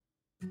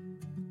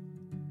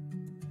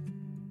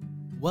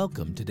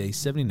Welcome to day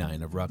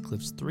 79 of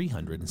Rockcliffe's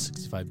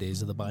 365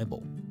 Days of the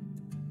Bible.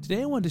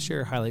 Today I wanted to share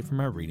a highlight from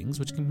our readings,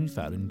 which can be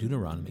found in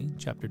Deuteronomy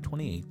chapter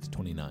 28 to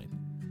 29,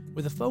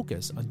 with a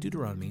focus on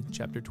Deuteronomy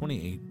chapter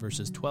 28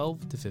 verses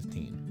 12 to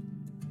 15.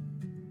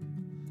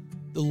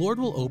 The Lord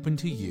will open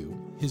to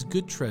you his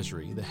good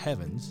treasury, the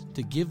heavens,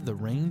 to give the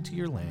rain to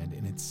your land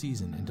in its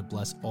season and to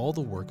bless all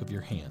the work of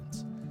your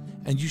hands.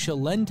 And you shall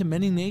lend to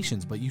many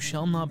nations, but you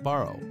shall not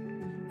borrow.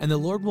 And the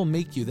Lord will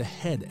make you the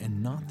head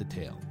and not the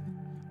tail.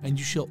 And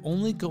you shall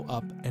only go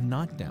up and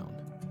not down,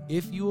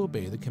 if you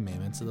obey the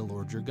commandments of the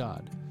Lord your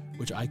God,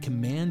 which I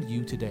command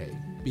you today,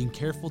 being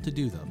careful to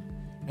do them,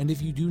 and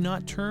if you do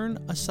not turn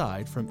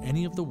aside from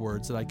any of the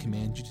words that I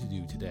command you to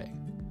do today,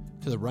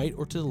 to the right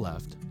or to the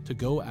left, to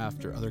go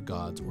after other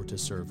gods or to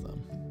serve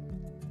them.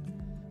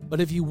 But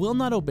if you will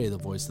not obey the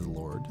voice of the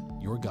Lord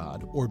your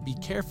God, or be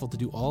careful to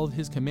do all of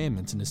his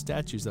commandments and his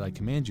statutes that I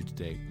command you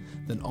today,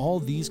 then all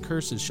these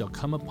curses shall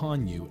come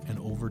upon you and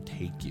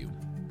overtake you.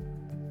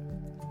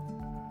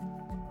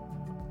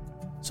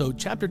 So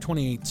chapter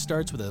 28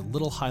 starts with a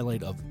little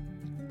highlight of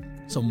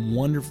some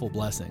wonderful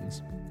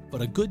blessings,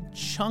 but a good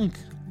chunk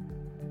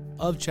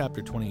of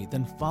chapter 28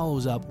 then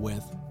follows up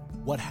with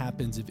what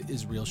happens if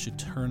Israel should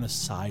turn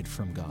aside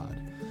from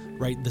God,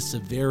 right? The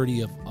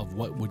severity of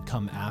what would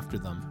come after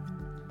them.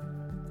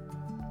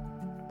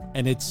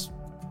 And it's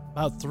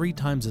about 3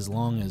 times as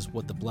long as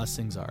what the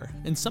blessings are.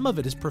 And some of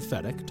it is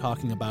prophetic,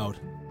 talking about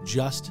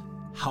just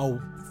how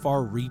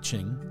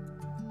far-reaching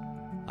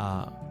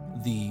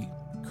the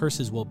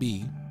curses will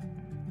be.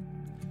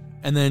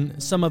 And then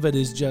some of it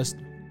is just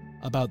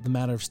about the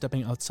matter of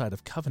stepping outside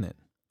of covenant.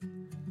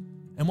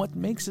 And what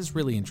makes this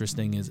really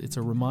interesting is it's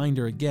a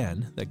reminder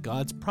again that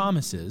God's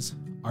promises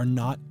are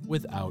not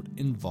without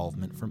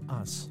involvement from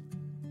us.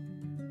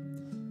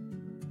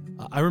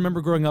 I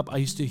remember growing up, I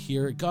used to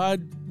hear,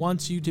 God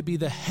wants you to be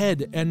the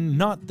head and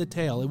not the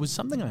tail. It was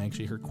something I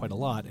actually heard quite a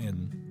lot,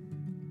 and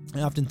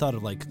I often thought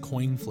of like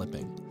coin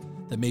flipping,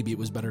 that maybe it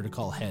was better to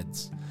call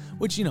heads,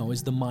 which,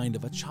 is the mind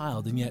of a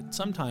child. And yet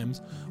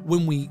sometimes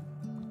when we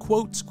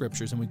quote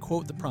scriptures and we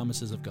quote the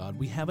promises of God,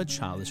 we have a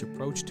childish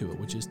approach to it,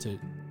 which is to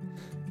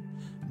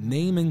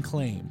name and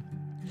claim.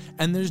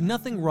 And there's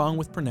nothing wrong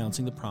with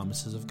pronouncing the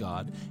promises of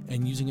God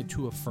and using it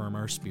to affirm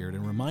our spirit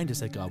and remind us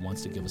that God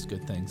wants to give us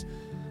good things.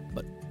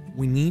 But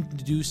we need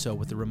to do so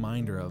with the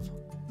reminder of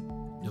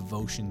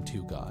devotion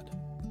to God.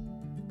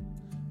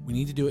 We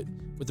need to do it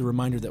with the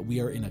reminder that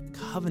we are in a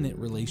covenant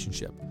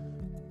relationship.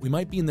 We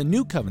might be in the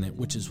new covenant,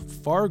 which is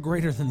far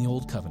greater than the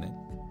old covenant,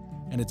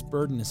 and its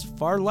burden is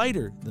far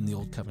lighter than the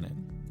old covenant.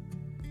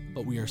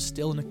 But we are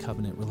still in a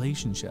covenant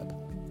relationship.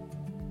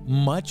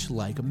 Much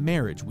like a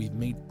marriage, we've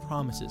made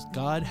promises.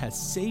 God has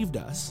saved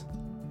us,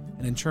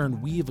 and in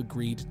turn, we have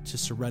agreed to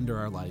surrender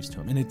our lives to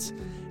him. And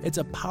it's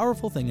a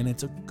powerful thing, and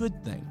it's a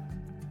good thing.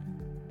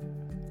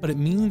 But it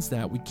means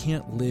that we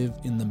can't live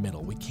in the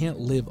middle. We can't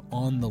live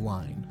on the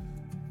line.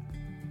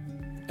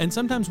 And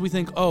sometimes we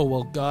think, oh,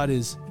 well, God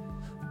is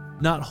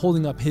not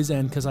holding up his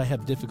end because I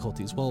have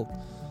difficulties.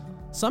 Well,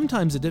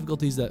 sometimes the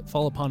difficulties that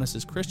fall upon us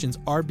as Christians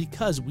are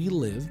because we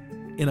live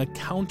in a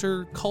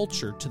counter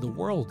culture to the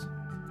world.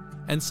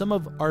 And some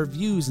of our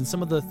views and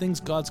some of the things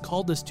God's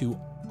called us to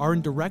are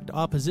in direct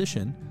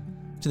opposition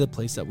to the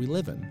place that we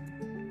live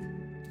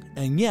in.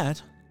 And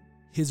yet,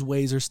 his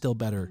ways are still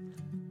better,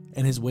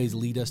 and his ways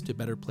lead us to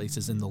better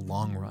places in the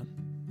long run.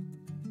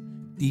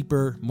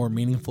 Deeper, more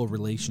meaningful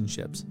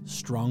relationships,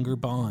 stronger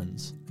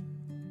bonds,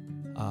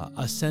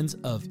 a sense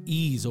of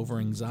ease over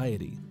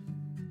anxiety.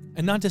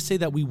 And not to say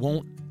that we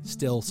won't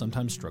still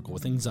sometimes struggle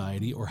with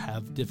anxiety or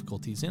have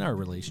difficulties in our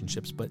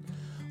relationships, but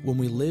when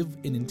we live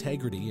in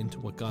integrity into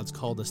what God's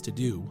called us to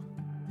do,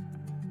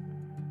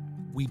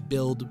 we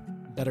build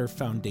better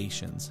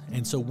foundations.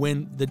 And so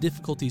when the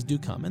difficulties do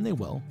come, and they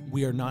will,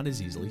 we are not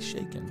as easily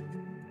shaken.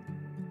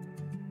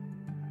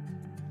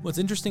 What's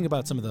interesting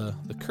about some of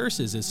the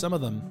curses is some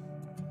of them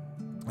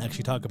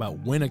actually talk about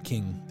when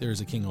there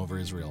is a king over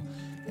Israel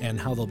and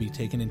how they'll be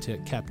taken into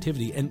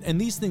captivity. And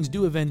these things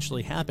do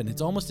eventually happen.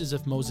 It's almost as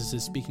if Moses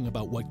is speaking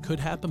about what could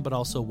happen, but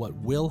also what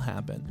will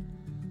happen.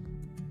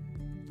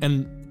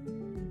 And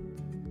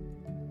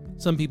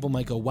some people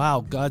might go,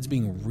 wow, God's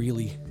being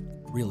really,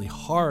 really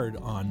hard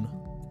on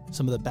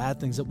some of the bad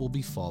things that will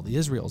befall the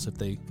Israels if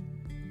they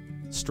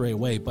stray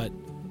away. But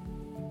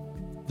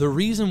the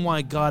reason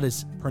why God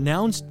has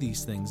pronounced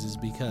these things is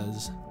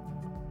because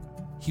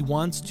he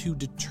wants to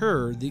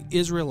deter the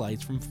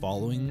Israelites from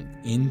following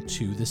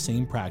into the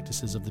same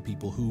practices of the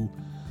people who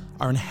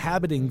are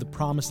inhabiting the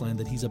promised land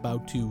that he's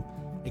about to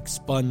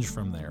expunge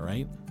from there,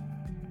 right?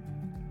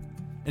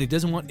 And he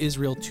doesn't want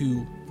Israel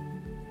to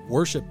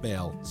worship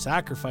Baal,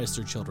 sacrifice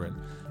their children,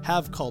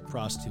 have cult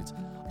prostitutes,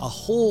 a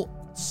whole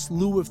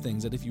slew of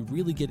things that if you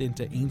really get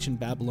into ancient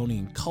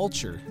Babylonian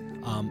culture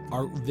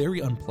are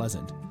very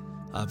unpleasant,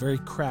 very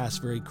crass,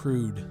 very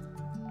crude.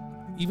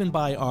 Even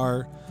by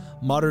our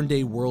modern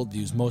day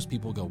worldviews, most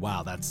people go,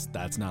 wow,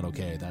 that's not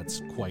okay.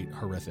 That's quite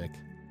horrific.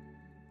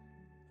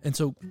 And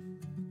so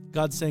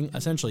God's saying,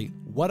 essentially,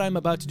 what I'm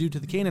about to do to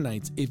the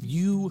Canaanites, if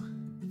you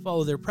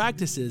follow their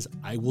practices,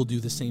 I will do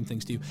the same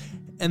things to you.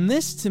 And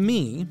this, to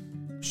me,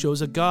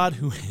 shows a God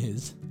who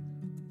is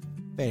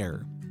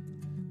fair.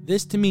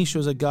 This, to me,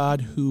 shows a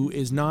God who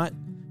is not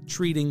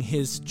treating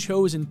his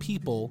chosen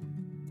people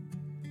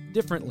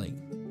differently.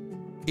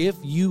 If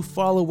you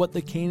follow what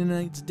the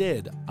Canaanites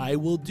did, I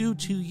will do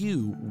to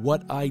you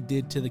what I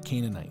did to the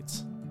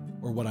Canaanites,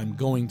 or what I'm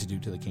going to do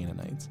to the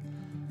Canaanites.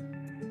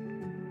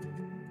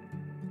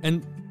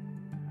 And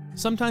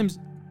sometimes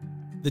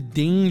the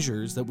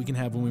dangers that we can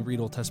have when we read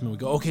Old Testament, we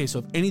go, okay, so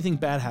if anything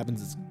bad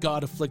happens, it's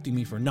God afflicting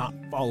me for not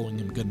following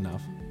him good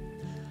enough.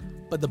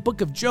 But the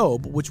book of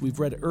Job, which we've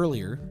read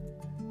earlier,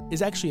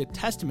 is actually a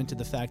testament to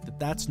the fact that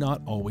that's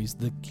not always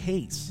the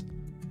case.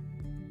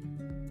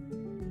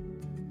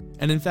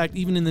 And in fact,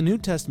 even in the New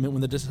Testament,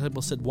 when the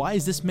disciples said, why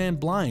is this man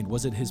blind?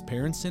 Was it his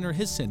parents' sin or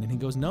his sin? And he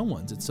goes, no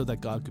one's. It's so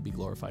that God could be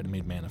glorified and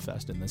made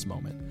manifest in this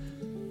moment.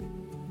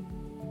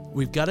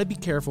 We've got to be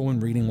careful when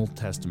reading Old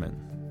Testament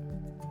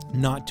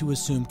not to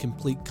assume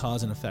complete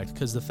cause and effect,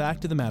 because the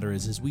fact of the matter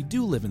is we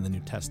do live in the New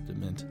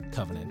Testament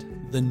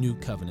covenant, the new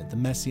covenant, the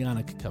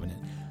Messianic covenant.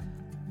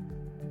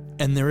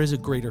 And there is a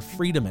greater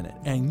freedom in it.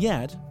 And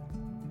yet,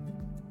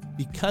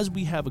 because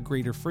we have a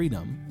greater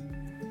freedom,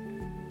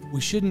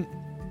 we shouldn't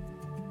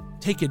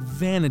take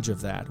advantage of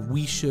that.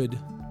 We should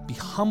be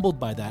humbled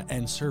by that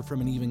and serve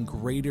from an even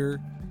greater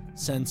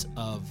sense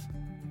of,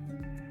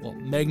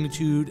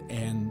 magnitude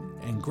and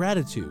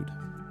gratitude.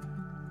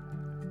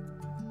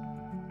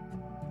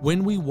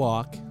 When we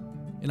walk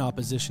in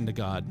opposition to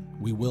God,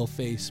 we will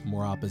face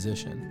more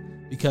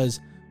opposition,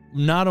 because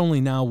not only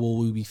now will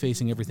we be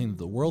facing everything that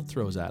the world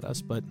throws at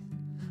us, but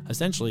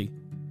essentially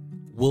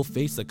we'll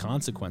face the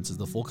consequences,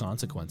 the full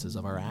consequences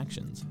of our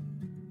actions.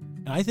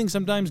 And I think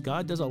sometimes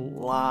God does a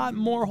lot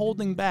more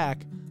holding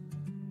back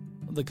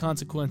the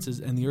consequences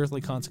and the earthly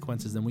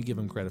consequences than we give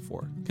him credit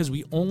for, because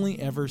we only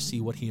ever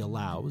see what he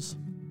allows.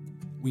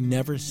 We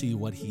never see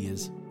what he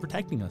is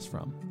protecting us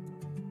from.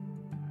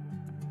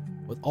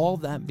 With all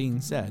that being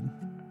said,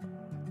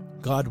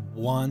 God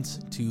wants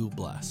to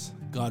bless.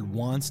 God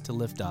wants to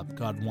lift up.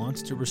 God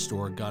wants to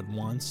restore. God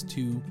wants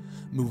to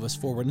move us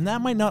forward. And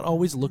that might not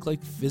always look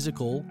like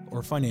physical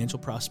or financial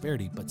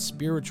prosperity, but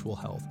spiritual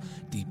health,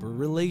 deeper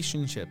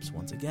relationships,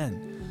 once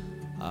again,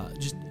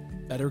 just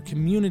better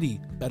community,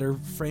 better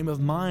frame of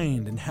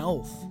mind and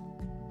health.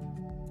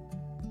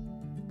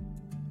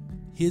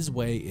 His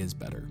way is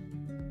better.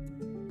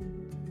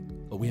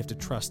 But we have to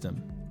trust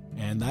him.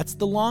 And that's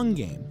the long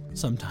game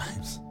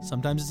sometimes.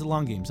 Sometimes it's a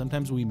long game.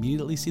 Sometimes we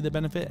immediately see the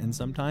benefit, and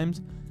sometimes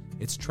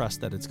it's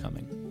trust that it's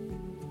coming.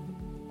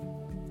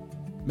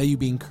 May you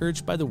be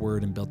encouraged by the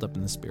word and built up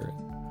in the Spirit.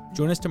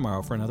 Join us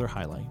tomorrow for another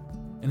highlight.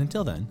 And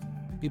until then,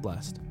 be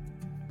blessed.